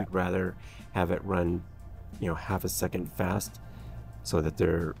wrist, we'd rather have it run, half a second fast so that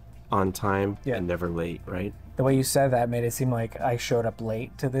they're on time and never late, right? The way you said that made it seem like I showed up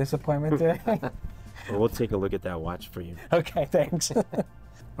late to this appointment today. Well, we'll take a look at that watch for you. Okay, thanks.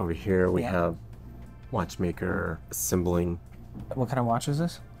 Over here we have watchmaker assembling. What kind of watch is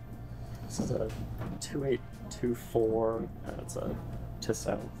this? This is a 2824. It's a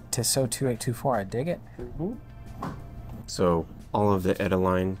Tissot. Tissot 2824, I dig it. So all of the Etta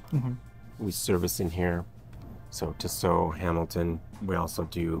line we service in here. So Tissot, Hamilton. We also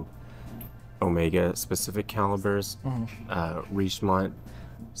do Omega specific calibers, Richemont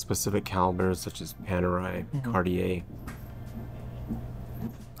specific calibers such as Panerai, Cartier.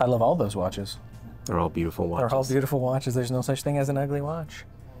 I love all those watches. They're all beautiful watches. They're all beautiful watches. There's no such thing as an ugly watch.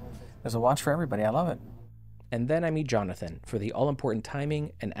 There's a watch for everybody. I love it. And then I meet Jonathan for the all-important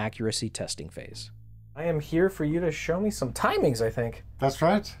timing and accuracy testing phase. I am here for you to show me some timings, I think. That's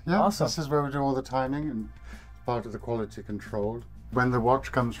right. Yeah, Awesome. This is where we do all the timing and part of the quality control. When the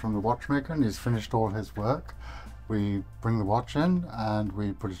watch comes from the watchmaker and he's finished all his work, we bring the watch in and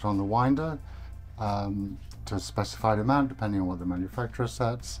we put it on the winder to a specified amount, depending on what the manufacturer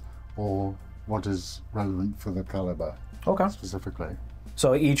sets or what is relevant for the caliber specifically.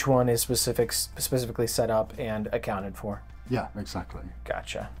 So each one is specifically set up and accounted for. Yeah, exactly.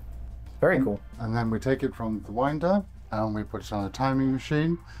 Gotcha. Very cool. And then we take it from the winder and we put it on a timing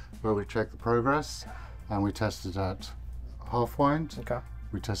machine where we check the progress and we test it at half wind,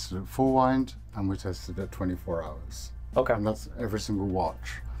 we test it at full wind, and we test it at 24 hours. Okay. And that's every single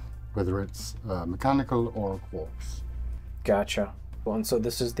watch, whether it's mechanical or a quartz. Gotcha. Well, and so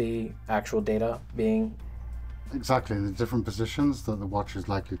this is the actual data being... Exactly, the different positions that the watch is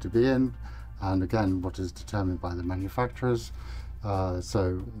likely to be in, and again, what is determined by the manufacturers.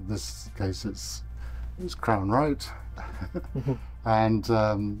 So in this case, it's crown right, and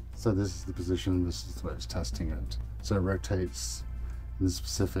so this is the position, this is where it's testing it. So it rotates in the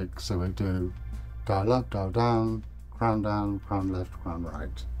specific, so we do dial up, dial down, crown left, crown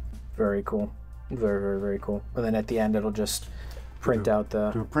right. Very cool. Very, very, very cool. And then at the end, it'll just print out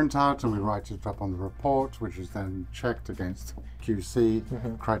the... Do a printout and we write it up on the report, which is then checked against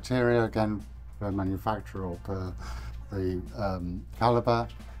QC criteria, again, per manufacturer or per the caliber,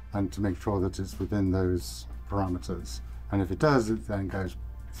 and to make sure that it's within those parameters. And if it does, it then goes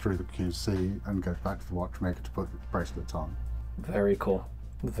through the QC and goes back to the watchmaker to put the bracelet on. Very cool.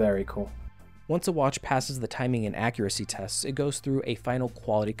 Very cool. Once a watch passes the timing and accuracy tests, it goes through a final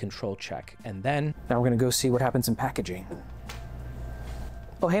quality control check, and then... Now we're going to go see what happens in packaging.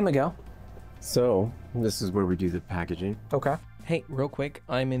 Oh, hey, Miguel. So this is where we do the packaging. Okay. Hey, real quick,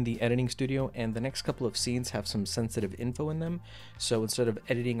 I'm in the editing studio, and the next couple of scenes have some sensitive info in them, so instead of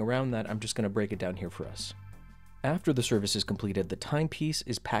editing around that, I'm just going to break it down here for us. After the service is completed, the timepiece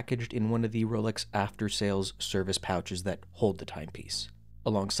is packaged in one of the Rolex after-sales service pouches that hold the timepiece.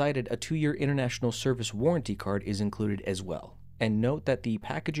 Alongside it, a 2-year international service warranty card is included as well. And note that the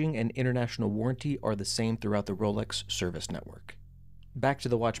packaging and international warranty are the same throughout the Rolex service network. Back to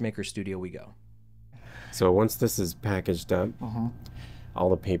the Watchmaker studio we go. So once this is packaged up, all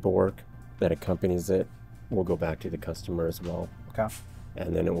the paperwork that accompanies it will go back to the customer as well. Okay.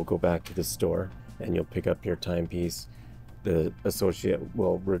 And then it will go back to the store and you'll pick up your timepiece. The associate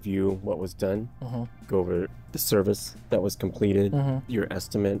will review what was done, go over the service that was completed, your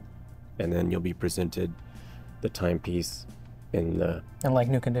estimate, and then you'll be presented the timepiece in the... And like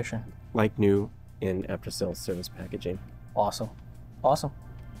new condition. Like new in after-sales service packaging. Awesome. Awesome.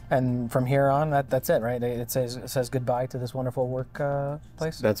 And from here on, that's it, right? It says goodbye to this wonderful work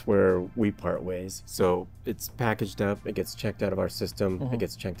place? That's where we part ways. So it's packaged up, it gets checked out of our system, it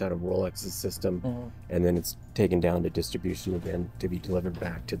gets checked out of Rolex's system, and then it's taken down to distribution again to be delivered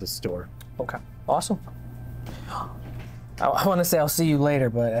back to the store. Okay. Awesome. I want to say I'll see you later,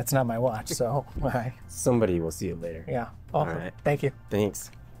 but that's not my watch, so... Right. Somebody will see you later. Yeah. Awesome. All right. Thank you.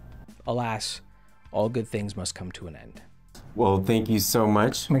 Thanks. Alas, all good things must come to an end. Well, thank you so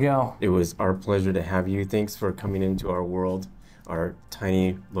much, Miguel. It was our pleasure to have you. Thanks for coming into our world, our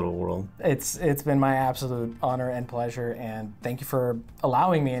tiny little world. It's been my absolute honor and pleasure, and thank you for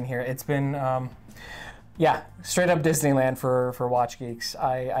allowing me in here. It's been, yeah, straight up Disneyland for watch geeks.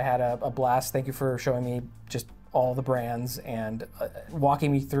 I had a blast. Thank you for showing me just all the brands and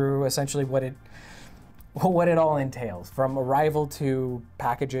walking me through essentially what it all entails, from arrival to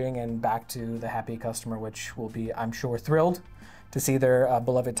packaging and back to the happy customer, which will be, I'm sure, thrilled to see their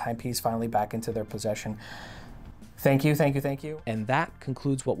beloved timepiece finally back into their possession. Thank you, thank you, thank you. And that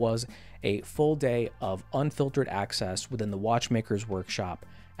concludes what was a full day of unfiltered access within the Watchmakers workshop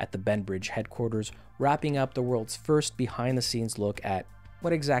at the Benbridge headquarters, wrapping up the world's first behind-the-scenes look at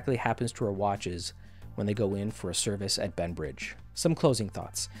what exactly happens to our watches when they go in for a service at Benbridge. Some closing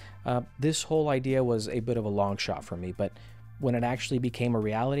thoughts. This whole idea was a bit of a long shot for me, but when it actually became a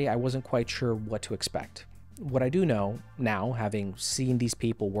reality, I wasn't quite sure what to expect. What I do know now, having seen these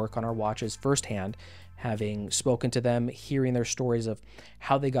people work on our watches firsthand, having spoken to them, hearing their stories of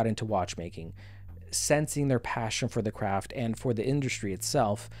how they got into watchmaking, sensing their passion for the craft and for the industry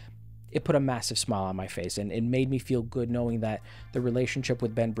itself, it put a massive smile on my face, and it made me feel good knowing that the relationship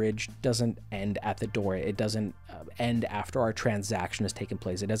with Benbridge doesn't end at the door. It doesn't end after our transaction has taken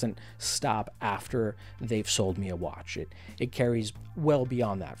place. It doesn't stop after they've sold me a watch. It carries well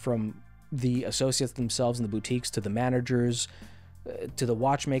beyond that, from the associates themselves in the boutiques to the managers, to the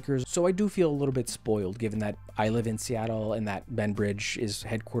watchmakers. So I do feel a little bit spoiled given that I live in Seattle and that Benbridge is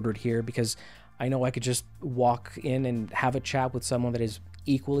headquartered here, because I know I could just walk in and have a chat with someone that is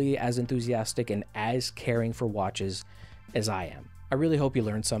equally as enthusiastic and as caring for watches as I am. I really hope you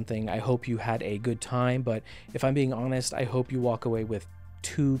learned something. I hope you had a good time, but if I'm being honest, I hope you walk away with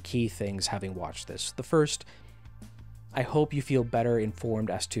two key things having watched this. The first, I hope you feel better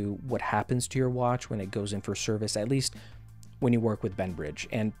informed as to what happens to your watch when it goes in for service, at least when you work with Benbridge.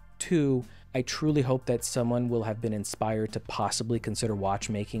 And two, I truly hope that someone will have been inspired to possibly consider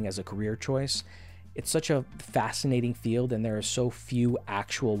watchmaking as a career choice. It's such a fascinating field, and there are so few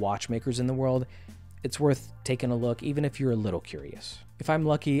actual watchmakers in the world. It's worth taking a look, even if you're a little curious. If I'm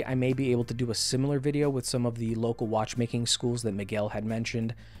lucky, I may be able to do a similar video with some of the local watchmaking schools that Miguel had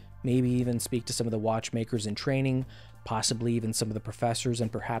mentioned, maybe even speak to some of the watchmakers in training, possibly even some of the professors,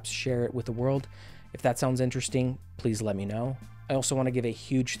 and perhaps share it with the world. If that sounds interesting, please let me know. I also want to give a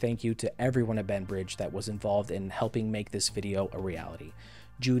huge thank you to everyone at Benbridge that was involved in helping make this video a reality.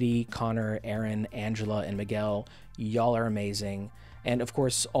 Judy, Connor, Aaron, Angela, and Miguel, y'all are amazing. And of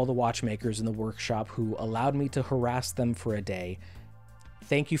course, all the watchmakers in the workshop who allowed me to harass them for a day.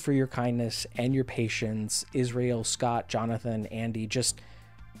 Thank you for your kindness and your patience. Israel, Scott, Jonathan, Andy, just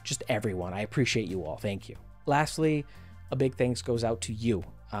everyone. I appreciate you all. Thank you. Lastly, a big thanks goes out to you.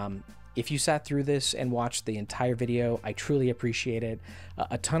 If you sat through this and watched the entire video, I truly appreciate it.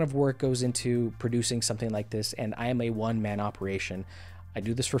 A ton of work goes into producing something like this, and I am a one-man operation. I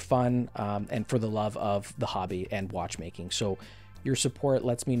do this for fun and for the love of the hobby and watchmaking. So your support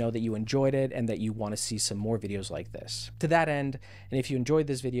lets me know that you enjoyed it and that you want to see some more videos like this. To that end, and if you enjoyed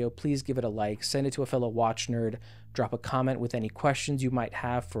this video, please give it a like, send it to a fellow watch nerd, drop a comment with any questions you might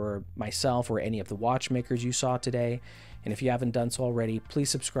have for myself or any of the watchmakers you saw today. And if you haven't done so already, please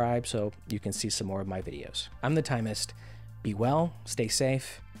subscribe so you can see some more of my videos. I'm the Timist. Be well, stay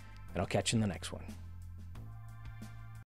safe, and I'll catch you in the next one.